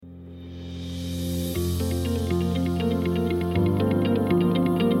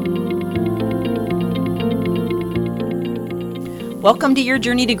Welcome to Your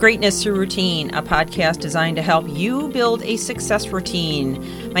Journey to Greatness Through Routine, a podcast designed to help you build a success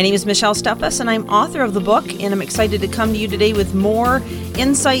routine. My name is Michelle Steffes, and I'm author of the book, and I'm excited to come to you today with more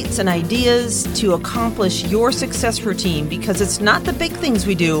insights and ideas to accomplish your success routine, because it's not the big things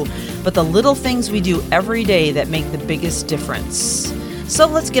we do, but the little things we do every day that make the biggest difference. So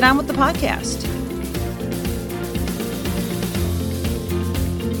let's get on with the podcast.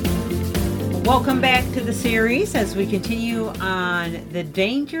 Welcome back to the series as we continue on the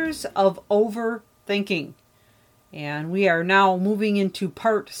dangers of overthinking. And we are now moving into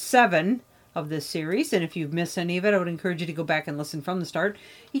part 7 of this series. And if you've missed any of it, I would encourage you to go back and listen from the start.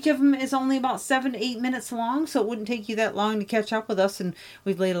 Each of them is only about 7 to 8 minutes long, so it wouldn't take you that long to catch up with us. And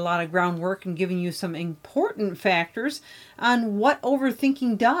we've laid a lot of groundwork and given you some important factors on what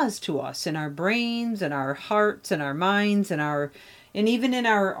overthinking does to us in our brains and our hearts and our minds and even in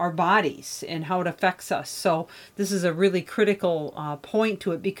our bodies and how it affects us. So this is a really critical point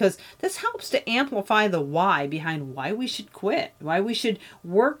to it, because this helps to amplify the why behind why we should quit, why we should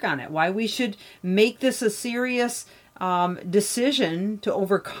work on it, why we should make this a serious decision to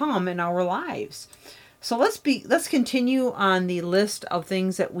overcome in our lives. So let's continue on the list of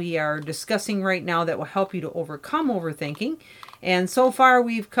things that we are discussing right now that will help you to overcome overthinking. And so far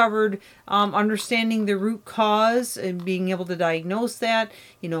we've covered understanding the root cause and being able to diagnose that,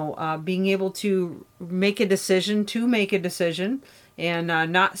 being able to make a decision and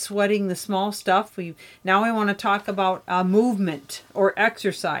not sweating the small stuff. Now I want to talk about movement or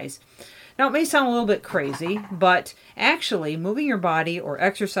exercise. Now, it may sound a little bit crazy, but actually moving your body or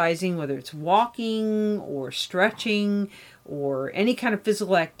exercising, whether it's walking or stretching or any kind of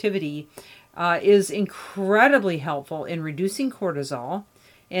physical activity, is incredibly helpful in reducing cortisol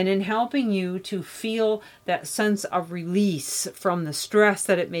and in helping you to feel that sense of release from the stress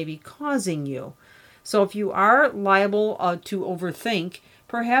that it may be causing you. So if you are liable to overthink,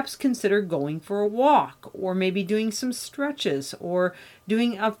 perhaps consider going for a walk, or maybe doing some stretches, or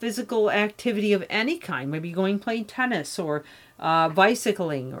doing a physical activity of any kind, maybe going playing tennis or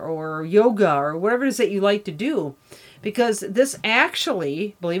bicycling or yoga or whatever it is that you like to do, because this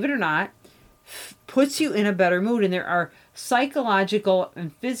actually, believe it or not, puts you in a better mood, and there are psychological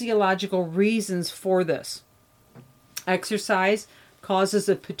and physiological reasons for this. Exercise causes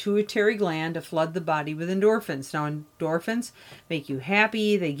the pituitary gland to flood the body with endorphins. Now, endorphins make you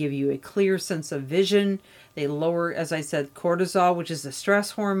happy. They give you a clear sense of vision. They lower, as I said, cortisol, which is the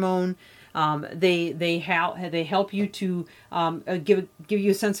stress hormone. They help you to give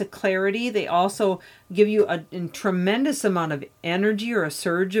you a sense of clarity. They also give you a tremendous amount of energy, or a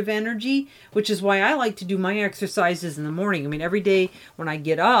surge of energy, which is why I like to do my exercises in the morning. I mean, every day when I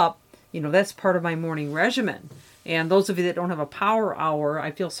get up, that's part of my morning regimen. And those of you that don't have a power hour, I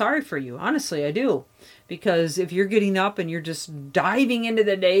feel sorry for you. Honestly, I do. Because if you're getting up and you're just diving into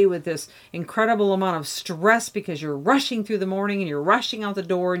the day with this incredible amount of stress because you're rushing through the morning and you're rushing out the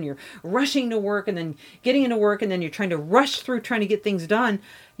door and you're rushing to work and then getting into work and then you're trying to rush through trying to get things done,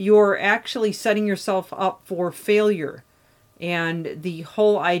 you're actually setting yourself up for failure. And the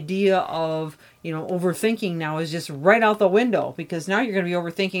whole idea of, overthinking now is just right out the window, because now you're going to be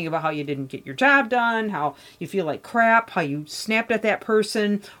overthinking about how you didn't get your job done, how you feel like crap, how you snapped at that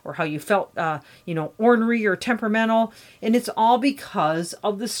person, or how you felt, ornery or temperamental. And it's all because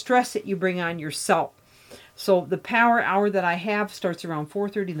of the stress that you bring on yourself. So the power hour that I have starts around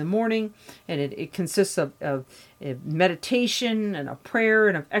 4:30 in the morning, and it consists of meditation and of prayer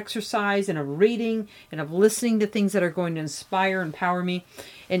and of exercise and of reading and of listening to things that are going to inspire and empower me.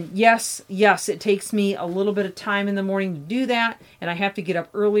 And yes, it takes me a little bit of time in the morning to do that, and I have to get up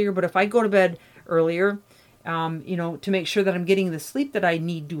earlier. But if I go to bed earlier, to make sure that I'm getting the sleep that I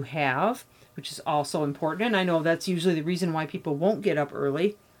need to have, which is also important, and I know that's usually the reason why people won't get up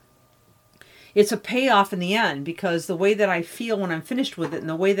early. It's a payoff in the end, because the way that I feel when I'm finished with it and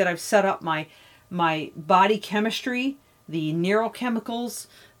the way that I've set up my body chemistry, the neurochemicals,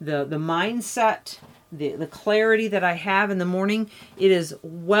 the mindset, the clarity that I have in the morning, it is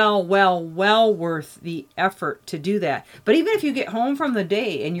well worth the effort to do that. But even if you get home from the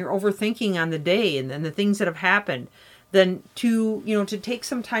day and you're overthinking on the day and the things that have happened, then to take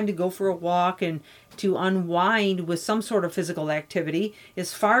some time to go for a walk and to unwind with some sort of physical activity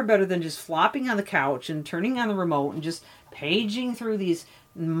is far better than just flopping on the couch and turning on the remote and just paging through these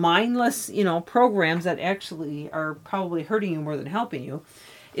mindless, programs that actually are probably hurting you more than helping you.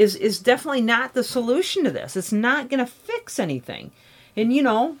 Is definitely not the solution to this. It's not going to fix anything. And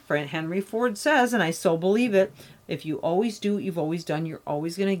Friend Henry Ford says, and I so believe it, if you always do what you've always done, you're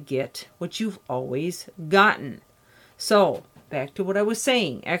always going to get what you've always gotten. So, back to what I was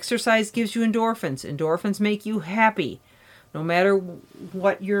saying. Exercise gives you endorphins. Endorphins make you happy. No matter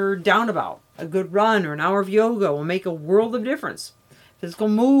what you're down about, a good run or an hour of yoga will make a world of difference. Physical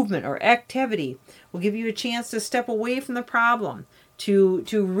movement or activity will give you a chance to step away from the problem, to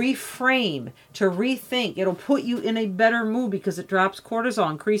reframe, to rethink. It'll put you in a better mood because it drops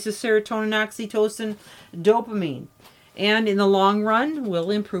cortisol, increases serotonin, oxytocin, dopamine. And in the long run,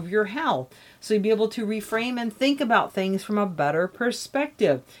 will improve your health. So you'll be able to reframe and think about things from a better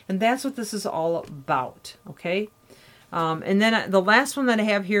perspective. And that's what this is all about, okay? And then the last one that I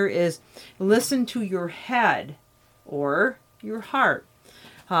have here is listen to your head or your heart.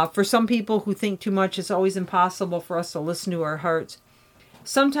 For some people who think too much, it's always impossible for us to listen to our hearts.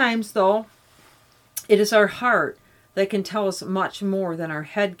 Sometimes, though, it is our heart that can tell us much more than our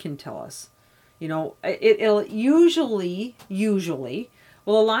head can tell us. You know, it'll usually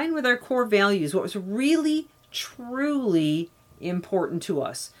will align with our core values, what was really, truly important to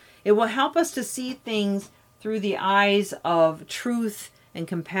us. It will help us to see things through the eyes of truth and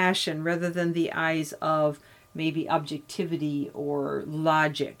compassion rather than the eyes of maybe objectivity or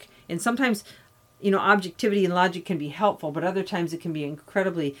logic. And sometimes, you know, objectivity and logic can be helpful, but other times it can be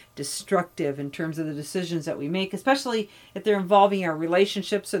incredibly destructive in terms of the decisions that we make, especially if they're involving our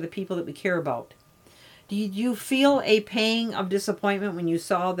relationships or the people that we care about. Did you feel a pang of disappointment when you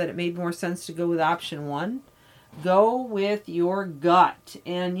saw that it made more sense to go with option one? Go with your gut.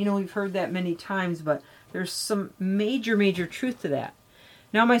 And, you know, we've heard that many times, but there's some major truth to that.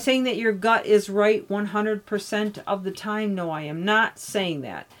 Now, am I saying that your gut is right 100% of the time? No, I am not saying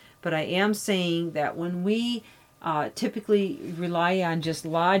that. But I am saying that when we typically rely on just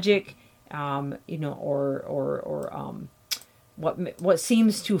logic, you know, or what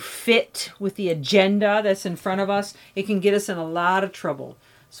seems to fit with the agenda that's in front of us, it can get us in a lot of trouble.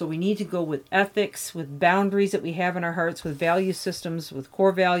 So we need to go with ethics, with boundaries that we have in our hearts, with value systems, with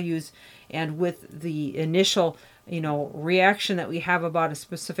core values, and with the initial, you know, reaction that we have about a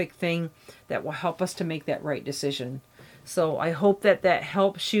specific thing that will help us to make that right decision. So I hope that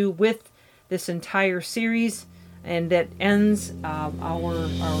helps you with this entire series, and that ends our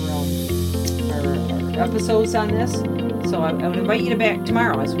episodes on this. So I would invite you to back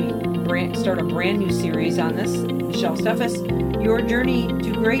tomorrow as we start a brand new series on this. Michelle Steffes, your journey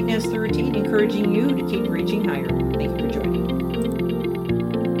to greatness through routine, encouraging you to keep reaching higher. Thank you for joining.